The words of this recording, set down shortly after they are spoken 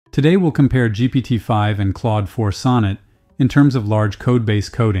Today we'll compare GPT-5 and Claude 4 Sonnet in terms of large codebase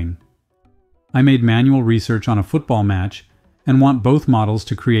coding. I made manual research on a football match and want both models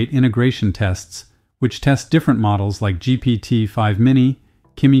to create integration tests, which test different models like GPT-5 Mini,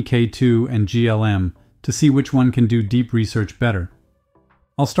 Kimi K2, and GLM to see which one can do deep research better.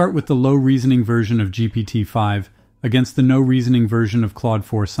 I'll start with the low-reasoning version of GPT-5 against the no-reasoning version of Claude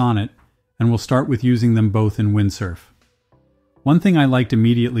 4 Sonnet, and we'll start with using them both in Windsurf. One thing I liked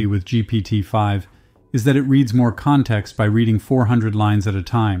immediately with GPT-5 is that it reads more context by reading 400 lines at a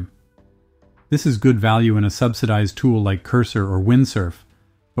time. This is good value in a subsidized tool like Cursor or Windsurf,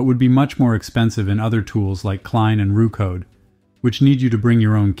 but would be much more expensive in other tools like Klein and RuCode, which need you to bring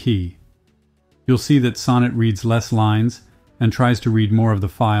your own key. You'll see that Sonnet reads less lines and tries to read more of the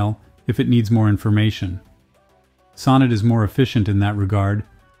file if it needs more information. Sonnet is more efficient in that regard,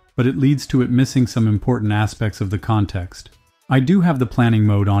 but it leads to it missing some important aspects of the context. I do have the planning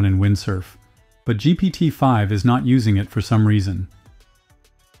mode on in Windsurf, but GPT-5 is not using it for some reason.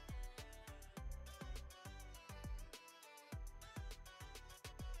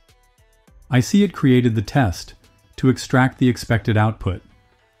 I see it created the test to extract the expected output.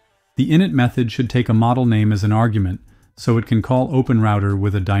 The init method should take a model name as an argument, so it can call OpenRouter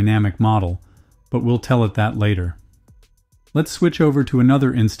with a dynamic model, but we'll tell it that later. Let's switch over to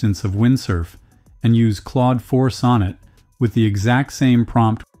another instance of Windsurf and use Claude 4 Sonnet with the exact same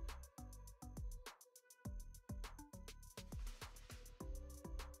prompt.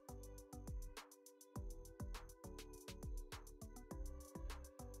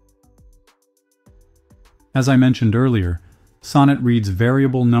 As I mentioned earlier, Sonnet reads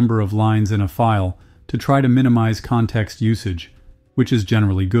variable number of lines in a file to try to minimize context usage, which is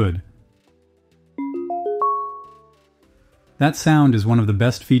generally good. That sound is one of the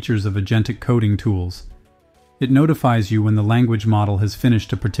best features of Agentic coding tools. It notifies you when the language model has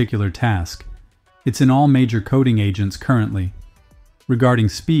finished a particular task. It's in all major coding agents currently. Regarding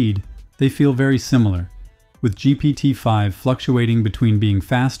speed, they feel very similar, with GPT-5 fluctuating between being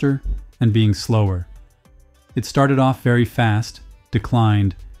faster and being slower. It started off very fast,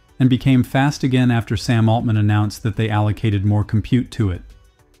 declined, and became fast again after Sam Altman announced that they allocated more compute to it.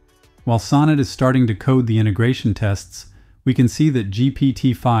 While Sonnet is starting to code the integration tests, we can see that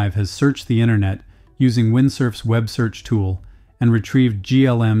GPT-5 has searched the internet using Windsurf's web search tool and retrieved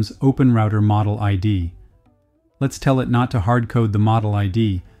GLM's OpenRouter model ID. Let's tell it not to hardcode the model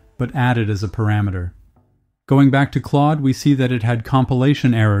ID, but add it as a parameter. Going back to Claude, we see that it had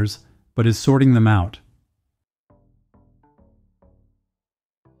compilation errors, but is sorting them out.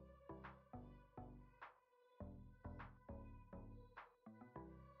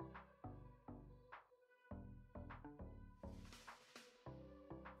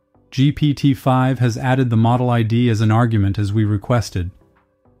 GPT-5 has added the model ID as an argument as we requested.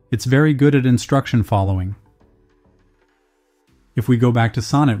 It's very good at instruction following. If we go back to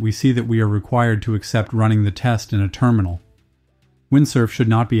Sonnet, we see that we are required to accept running the test in a terminal. Windsurf should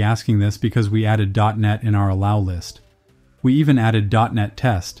not be asking this because we added .NET in our allow list. We even added .NET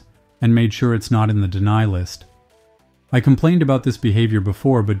test and made sure it's not in the deny list. I complained about this behavior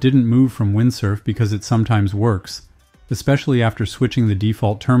before but didn't move from Windsurf because it sometimes works, especially after switching the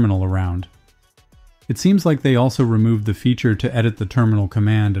default terminal around. It seems like they also removed the feature to edit the terminal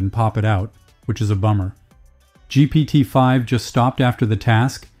command and pop it out, which is a bummer. GPT-5 just stopped after the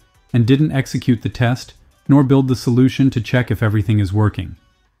task and didn't execute the test, nor build the solution to check if everything is working.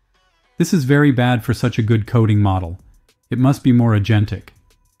 This is very bad for such a good coding model. It must be more agentic.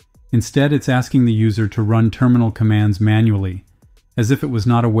 Instead, it's asking the user to run terminal commands manually, as if it was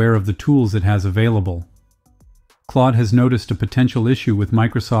not aware of the tools it has available. Claude has noticed a potential issue with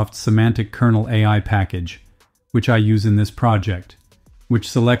Microsoft's Semantic Kernel AI package, which I use in this project, which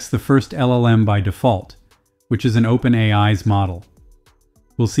selects the first LLM by default, which is an OpenAI's model.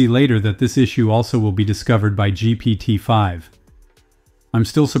 We'll see later that this issue also will be discovered by GPT-5. I'm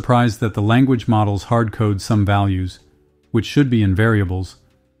still surprised that the language models hardcode some values, which should be in variables,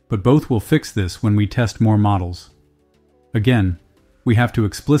 but both will fix this when we test more models. Again, we have to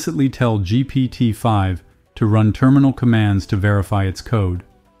explicitly tell GPT-5 to run terminal commands to verify its code.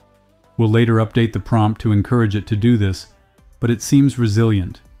 We'll later update the prompt to encourage it to do this, but it seems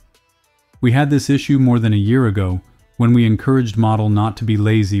resilient. We had this issue more than a year ago when we encouraged model not to be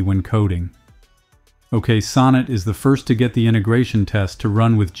lazy when coding. Okay, Sonnet is the first to get the integration test to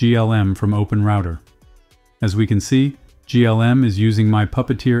run with GLM from OpenRouter. As we can see, GLM is using my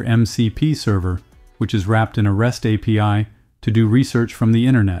Puppeteer MCP server, which is wrapped in a REST API, to do research from the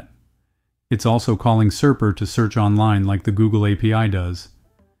internet. It's also calling Serper to search online like the Google API does.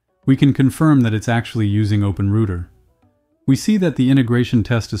 We can confirm that it's actually using OpenRouter. We see that the integration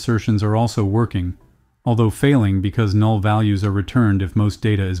test assertions are also working, although failing because null values are returned if most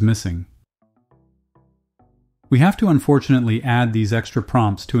data is missing. We have to unfortunately add these extra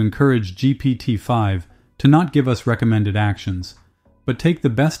prompts to encourage GPT-5 to not give us recommended actions, but take the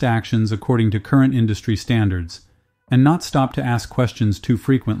best actions according to current industry standards, and not stop to ask questions too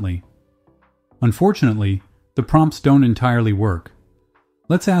frequently. Unfortunately, the prompts don't entirely work.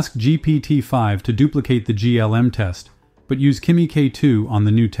 Let's ask GPT-5 to duplicate the GLM test, but use Kimi-K2 on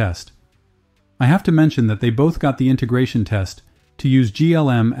the new test. I have to mention that they both got the integration test to use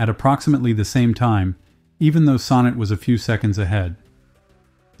GLM at approximately the same time, even though Sonnet was a few seconds ahead.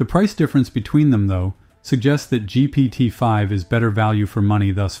 The price difference between them, though, suggests that GPT-5 is better value for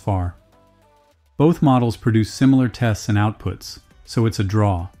money thus far. Both models produce similar tests and outputs, so it's a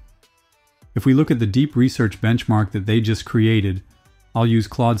draw. If we look at the deep research benchmark that they just created, I'll use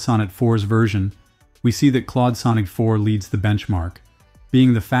Claude Sonnet 4's version, we see that Claude Sonnet 4 leads the benchmark,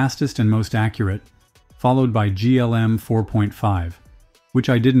 being the fastest and most accurate, followed by GLM 4.5, which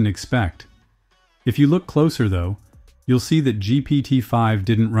I didn't expect. If you look closer though, you'll see that GPT-5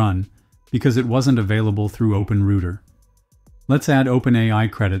 didn't run because it wasn't available through OpenRouter. Let's add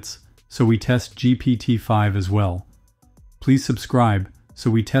OpenAI credits so we test GPT-5 as well. Please subscribe so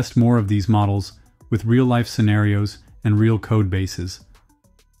we test more of these models with real-life scenarios and real code bases.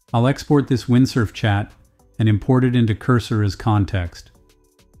 I'll export this windsurf chat and import it into Cursor as context.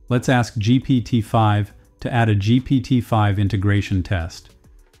 Let's ask GPT-5 to add a GPT-5 integration test.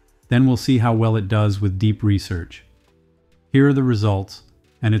 Then we'll see how well it does with deep research. Here are the results,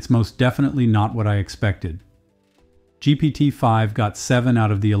 and it's most definitely not what I expected. GPT-5 got 7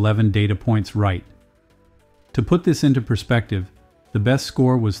 out of the 11 data points right. To put this into perspective, the best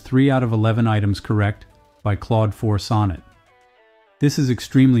score was 3 out of 11 items correct by Claude 4 Sonnet. This is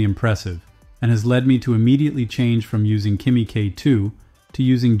extremely impressive, and has led me to immediately change from using Kimi-K2 to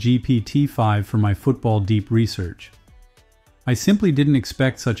using GPT-5 for my football deep research. I simply didn't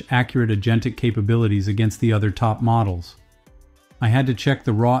expect such accurate agentic capabilities against the other top models. I had to check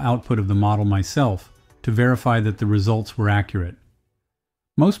the raw output of the model myself to verify that the results were accurate.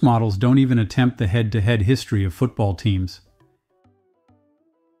 Most models don't even attempt the head-to-head history of football teams.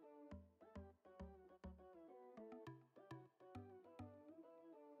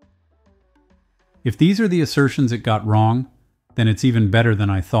 If these are the assertions it got wrong, then it's even better than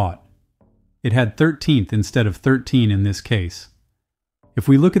I thought. It had 13th instead of 13 in this case. If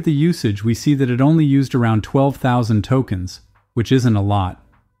we look at the usage, we see that it only used around 12,000 tokens, which isn't a lot.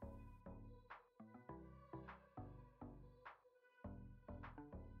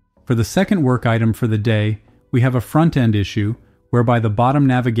 For the second work item for the day, we have a front-end issue whereby the bottom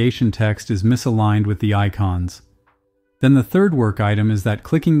navigation text is misaligned with the icons. Then the third work item is that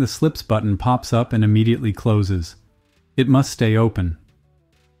clicking the slips button pops up and immediately closes. It must stay open.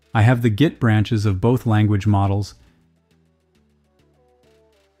 I have the Git branches of both language models,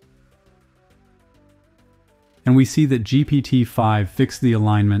 and we see that GPT-5 fixed the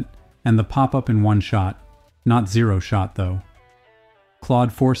alignment and the pop-up in one shot, not 0 shot though.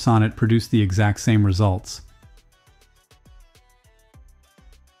 Claude 4 Sonnet produced the exact same results.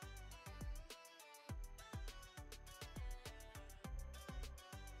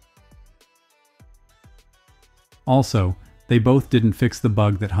 Also, they both didn't fix the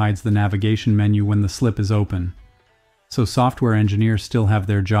bug that hides the navigation menu when the slip is open. So software engineers still have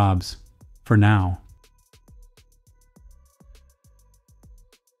their jobs. For now.